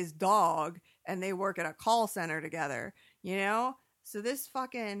apartment with his dog and they work at a call center together, you know? So this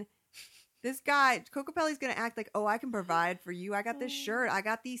guy, Kokopelli's going to act like, oh, I can provide for you. I got this shirt. I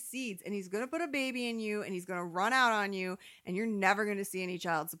got these seeds. And he's going to put a baby in you and he's going to run out on you and you're never going to see any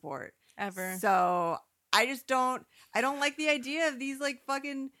child support. Ever. So I don't like the idea of these like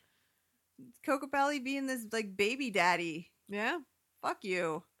fucking Kokopelli being this like baby daddy. Yeah. Fuck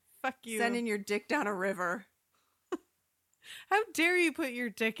you. Fuck you. Sending your dick down a river. How dare you put your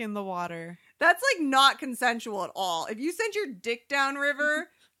dick in the water? That's like not consensual at all. If you send your dick down river...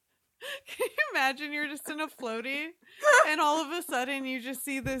 Can you imagine you're just in a floaty and all of a sudden you just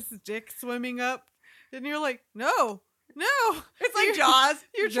see this dick swimming up and you're like, no. It's like Jaws.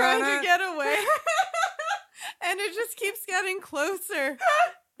 You're trying to get away. And it just keeps getting closer,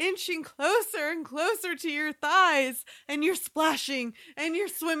 inching closer and closer to your thighs. And you're splashing and you're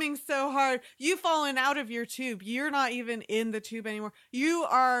swimming so hard. You've fallen out of your tube. You're not even in the tube anymore. You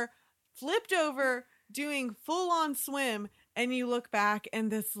are flipped over doing full on swim. And you look back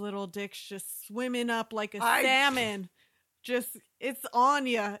and this little dick's just swimming up like a salmon. Just, it's on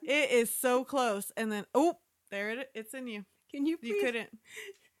you. It is so close. And then, oh, there it's in you. Can you please?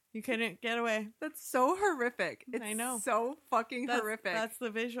 You couldn't get away. That's so horrific. I know. So fucking horrific. That's the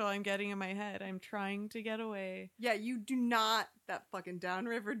visual I'm getting in my head. I'm trying to get away. Yeah, you do not, that fucking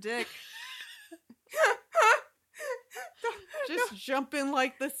downriver dick. Just jumping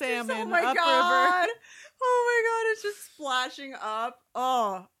like the salmon oh my upriver. God. Oh my God, it's just splashing up.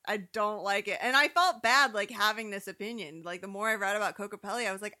 Oh, I don't like it. And I felt bad like having this opinion. Like the more I read about Kokopelli,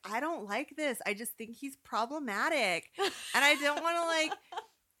 I was like, I don't like this. I just think he's problematic. And I don't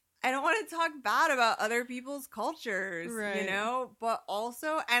want to talk bad about other people's cultures, right. You know? But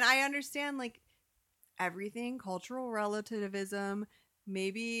also, and I understand like everything, cultural relativism.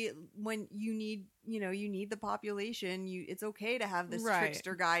 Maybe when you need the population, it's okay to have this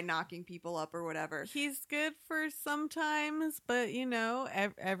trickster guy knocking people up or whatever. He's good for sometimes, but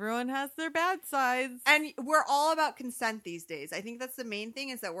everyone has their bad sides. And we're all about consent these days. I think that's the main thing,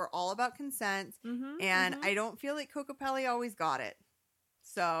 is that we're all about consent. And I don't feel like Kokopelli always got it.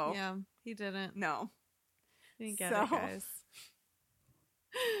 So yeah, he didn't. No. He didn't get it, guys.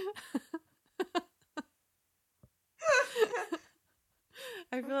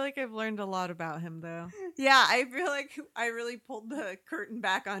 I feel like I've learned a lot about him, though. Yeah, I feel like I really pulled the curtain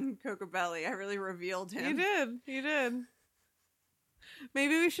back on Kokopelli. I really revealed him. You did.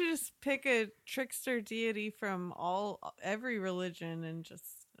 Maybe we should just pick a trickster deity from every religion and just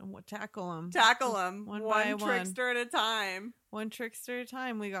tackle them. Tackle them. One by trickster at a time. One trickster at a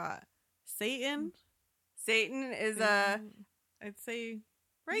time. We got Satan. Satan is I'd say...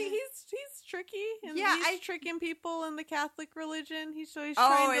 Right, he's tricky. And he's tricking people in the Catholic religion. He's always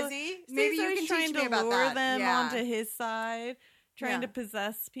trying to... is he? Maybe you can teach me about lure that. them onto his side, trying to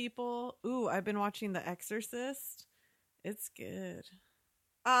possess people. Ooh, I've been watching The Exorcist. It's good.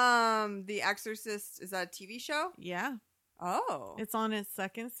 The Exorcist, is that a TV show? Yeah. Oh. It's on its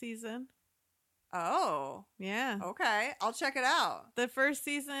second season. Oh. Yeah. Okay, I'll check it out. The first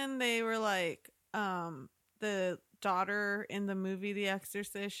season, they were like, the daughter in the movie The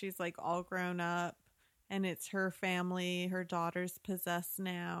Exorcist, she's like all grown up and it's her family. Her daughter's possessed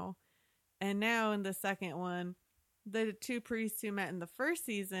now. And now in the second one, the two priests who met in the first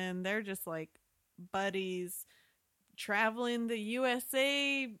season, they're just like buddies traveling the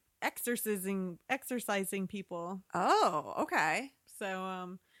USA exorcising people. Oh, okay.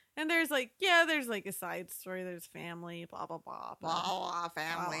 So and there's like a side story, there's family, blah blah blah blah, blah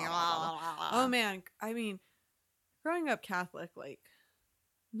family blah, blah, blah. Oh man, I mean, growing up Catholic, like,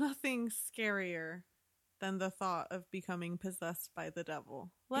 nothing scarier than the thought of becoming possessed by the devil.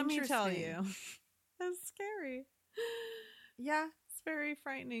 Let me tell you. It's scary. Yeah. It's very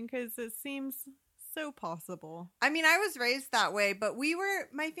frightening because it seems so possible. I mean, I was raised that way, but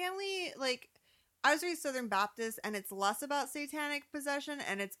my family, like, I was raised Southern Baptist, and it's less about satanic possession,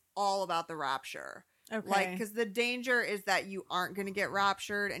 and it's all about the rapture. Okay. Like, because the danger is that you aren't going to get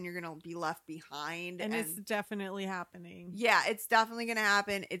raptured and you're going to be left behind. And it's definitely happening. Yeah, it's definitely going to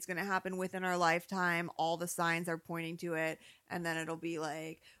happen. It's going to happen within our lifetime. All the signs are pointing to it. And then it'll be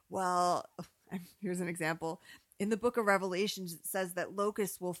like, well, here's an example. In the book of Revelations, it says that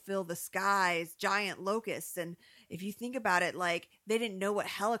locusts will fill the skies, giant locusts. And if you think about it, like, they didn't know what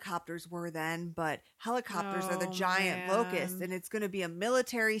helicopters were then, but helicopters are the giant locusts. And it's going to be a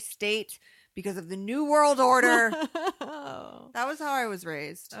military state because of the New World Order. That was how I was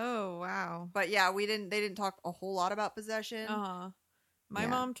raised. Oh, wow. But yeah, they didn't talk a whole lot about possession. My Yeah.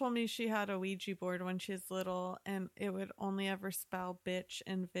 mom told me she had a Ouija board when she was little, and it would only ever spell bitch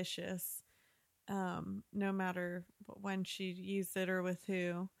and vicious, no matter when she used it or with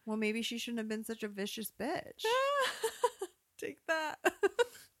who. Well, maybe she shouldn't have been such a vicious bitch. Take that,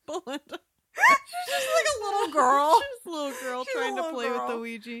 Belinda. She's just like a little girl. She's a little girl She's a trying to little play with the girl.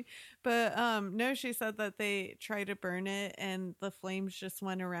 Ouija. But no, she said that they tried to burn it and the flames just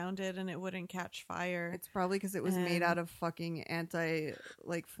went around it and it wouldn't catch fire. It's probably because it was made out of fucking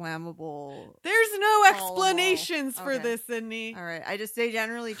flammable. There's no Polymer. explanations for Okay. this, Sydney. All right, they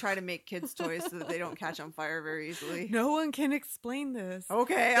generally try to make kids' toys so that they don't catch on fire very easily. No one can explain this.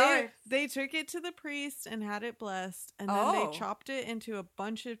 Okay, all right. They took it to the priest and had it blessed, and then they chopped it into a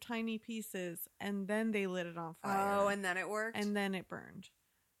bunch of tiny pieces, and then they lit it on fire. Oh, and then it worked. And then it burned.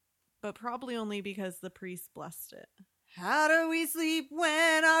 But probably only because the priest blessed it. How do we sleep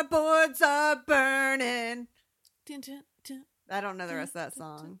when our boards are burning? Dun, dun, dun, I don't know the rest of that dun,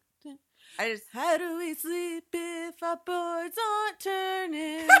 dun, song. dun. I just How do we sleep if our boards aren't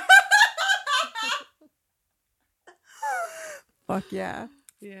turning? fuck yeah.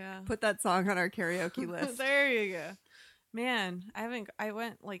 Yeah. Put that song on our karaoke list. There you go. Man, I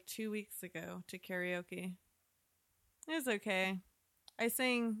went like 2 weeks ago to karaoke. It was okay. I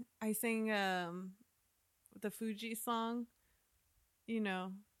sang the Fuji song. You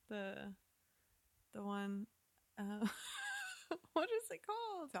know, the one what is it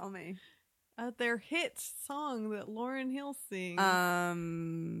called? Tell me. Their hit song that Lauryn Hill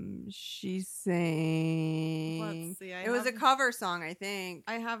sings. She sang. Let's see. It was a cover song, I think.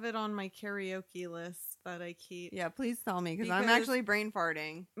 I have it on my karaoke list that I keep. Yeah, please tell me because I'm Because- actually brain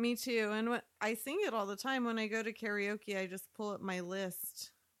farting. Me too. And I sing it all the time when I go to karaoke. I just pull up my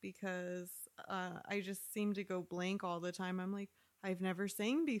list because I just seem to go blank all the time. I'm like, I've never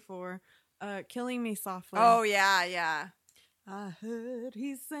sang before. Killing Me Softly. Oh yeah, yeah. I heard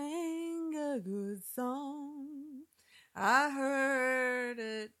he sang a good song. I heard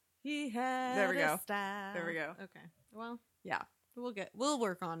it. He had There we go. a style. There we go. Okay. Well, Yeah, we'll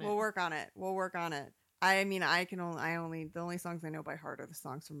work on it. we'll work on it. We'll work on it. I mean, the only songs I know by heart are the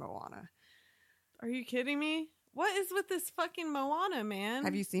songs from Moana. Are you kidding me? What is with this fucking Moana, man?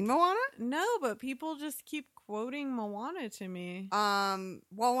 Have you seen Moana? No, but people just keep quoting Moana to me.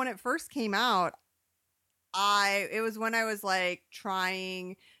 Well, when it first came out, it was when I was like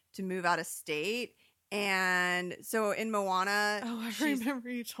trying to move out of state. And so in Moana, Oh, I she's- remember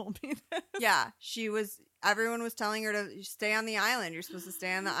you told me that. yeah, everyone was telling her to stay on the island. You're supposed to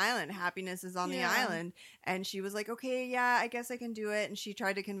stay on the island. Happiness is on the Yeah. island. And she was like, okay, yeah, I guess I can do it. And she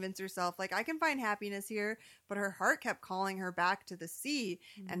tried to convince herself, like, I can find happiness here. But her heart kept calling her back to the sea.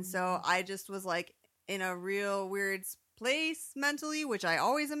 And so I just was like in a real weird place mentally, which I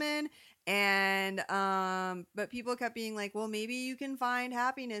always am in. And but people kept being like, well, maybe you can find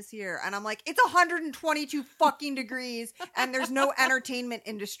happiness here. And I'm like, it's 122 fucking degrees and there's no entertainment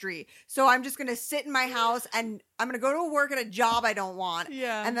industry. So I'm just gonna sit in my house and I'm gonna go to work at a job I don't want.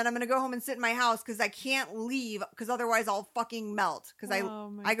 Yeah. And then I'm gonna go home and sit in my house because I can't leave because otherwise I'll fucking melt. Because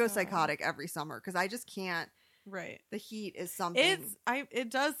Oh my I go God. psychotic every summer because I just can't. Right. The heat is something.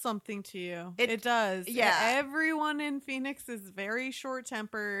 It does something to you. It- It does. yeah. Everyone in Phoenix is very short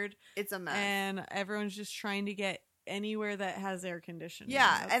tempered It's a mess. and everyone's just trying to get anywhere that has air conditioning.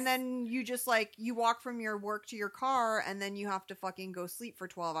 Yeah, That's- and then you just like you walk from your work to your car and then you have to fucking go sleep for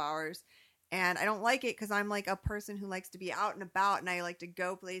 12 hours. And I don't like it because I'm like a person who likes to be out and about and I like to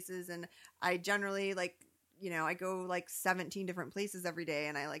go places and I generally like, you know, I go like 17 different places every day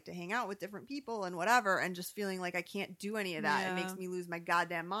and I like to hang out with different people and whatever and just feeling like I can't do any of that. It Yeah. makes me lose my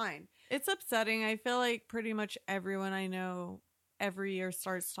goddamn mind. It's upsetting. I feel like pretty much everyone I know every year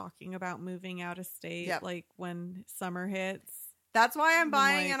starts talking about moving out of state, Yep. like when summer hits. That's why I'm I'm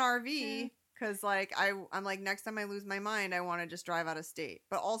buying like, an RV because like I'm like next time I lose my mind, I want to just drive out of state.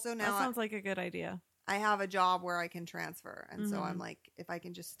 But also now That sounds like a good idea. I have a job where I can transfer. And so I'm Mhm. like, if I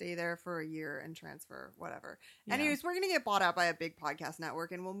can just stay there for a year and transfer, whatever. Yeah. Anyways, we're going to get bought out by a big podcast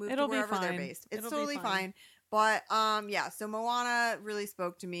network and we'll move It'll to be wherever they're fine. based. It's It'll be totally fine. fine. But yeah, so Moana really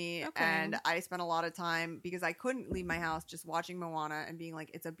spoke to me Okay. and I spent a lot of time because I couldn't leave my house just watching Moana and being like,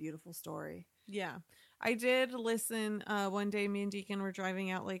 it's a beautiful story. Yeah. I did listen one day me and Deacon were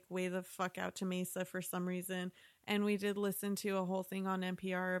driving out like way the fuck out to Mesa for some reason and we did listen to a whole thing on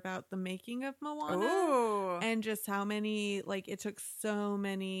NPR about the making of Moana Ooh. and just how many like it took so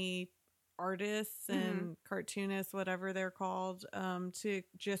many artists Mm-hmm. and cartoonists whatever they're called to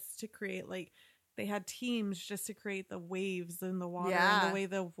create like they had teams just to create the waves in the water and Yeah. the way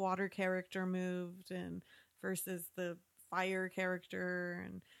the water character moved and versus the fire character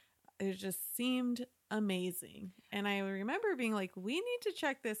and it just seemed amazing. And I remember being like, we need to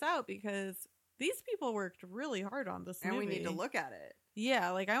check this out because these people worked really hard on this movie. And we need to look at it.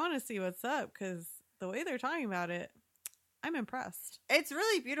 Yeah, like I want to see what's up because the way they're talking about it, I'm impressed. It's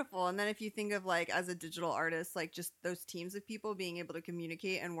really beautiful. And then if you think of like as a digital artist, like just those teams of people being able to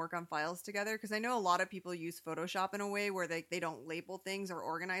communicate and work on files together. Because I know a lot of people use Photoshop in a way where they don't label things or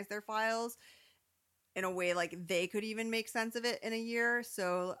organize their files in a way like they could even make sense of it in a year.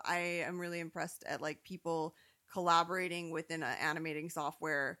 So I am really impressed at like people collaborating within an animating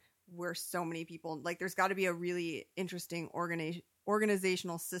software where so many people, like there's got to be a really interesting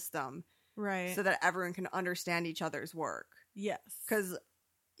organizational system. Right. So that everyone can understand each other's work. Yes. Because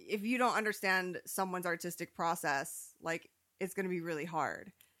if you don't understand someone's artistic process, like it's going to be really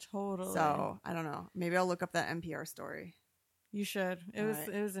hard. Totally. So I don't know. Maybe I'll look up that NPR story. You should. It All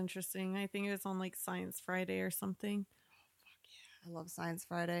was interesting. I think it was on like Science Friday or something. I love Science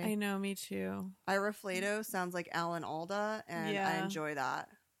Friday. I know, me too. Ira Flato sounds like Alan Alda, and I enjoy that.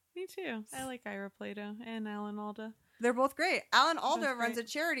 Me too. I like Ira Flato and Alan Alda. They're both great. Alan Alda Both runs great. a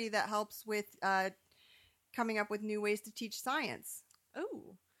charity that helps with coming up with new ways to teach science.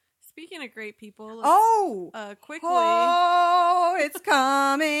 Oh, speaking of great people, quickly, oh, it's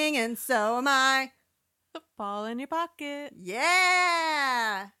coming, and so am I. Paul in your pocket.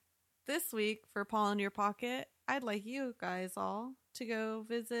 Yeah. This week for Paul in your pocket, I'd like you guys all to go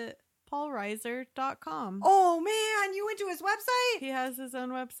visit paulreiser.com. Oh man, you went to his website? He has his own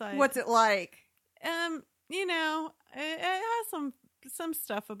website. What's it like? You know, it has some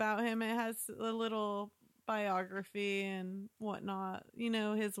stuff about him. It has a little biography and whatnot. You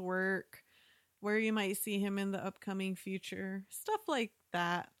know, his work, where you might see him in the upcoming future, stuff like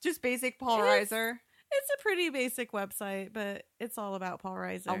that. Just basic Paul Reiser. It's a pretty basic website, but it's all about Paul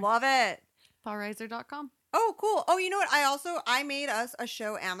Reiser. I love it. paulreiser.com. Oh, cool. Oh, you know what? I made us a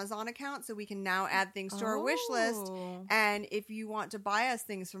show Amazon account so we can now add things to our wish list. And if you want to buy us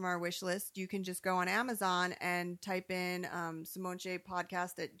things from our wish list, you can just go on Amazon and type in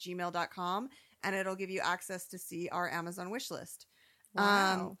simonchepodcast@gmail.com and it'll give you access to see our Amazon wish list.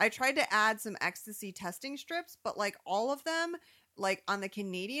 Wow. I tried to add some ecstasy testing strips, but like all of them, like on the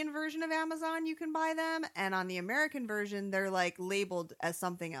Canadian version of Amazon, you can buy them. And on the American version, they're like labeled as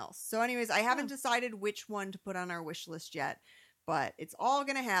something else. So anyways, I haven't decided which one to put on our wish list yet, but it's all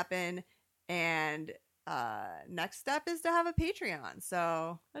going to happen. And next step is to have a Patreon.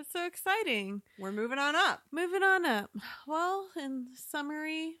 So that's so exciting. We're moving on up. Moving on up. Well, in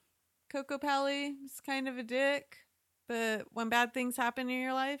summary, Coco Pelli is kind of a dick, but when bad things happen in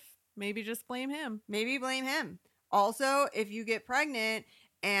your life, maybe just blame him. Maybe blame him. Also, if you get pregnant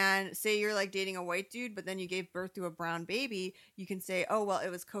and say you're like dating a white dude, but then you gave birth to a brown baby, you can say, oh, well, it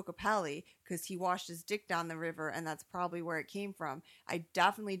was Coco Pelli because he washed his dick down the river and that's probably where it came from. I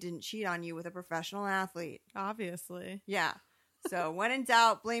definitely didn't cheat on you with a professional athlete. Obviously. Yeah. So when in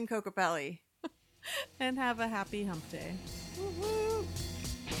doubt, blame Coco Pelli. And have a happy hump day. Woo-hoo.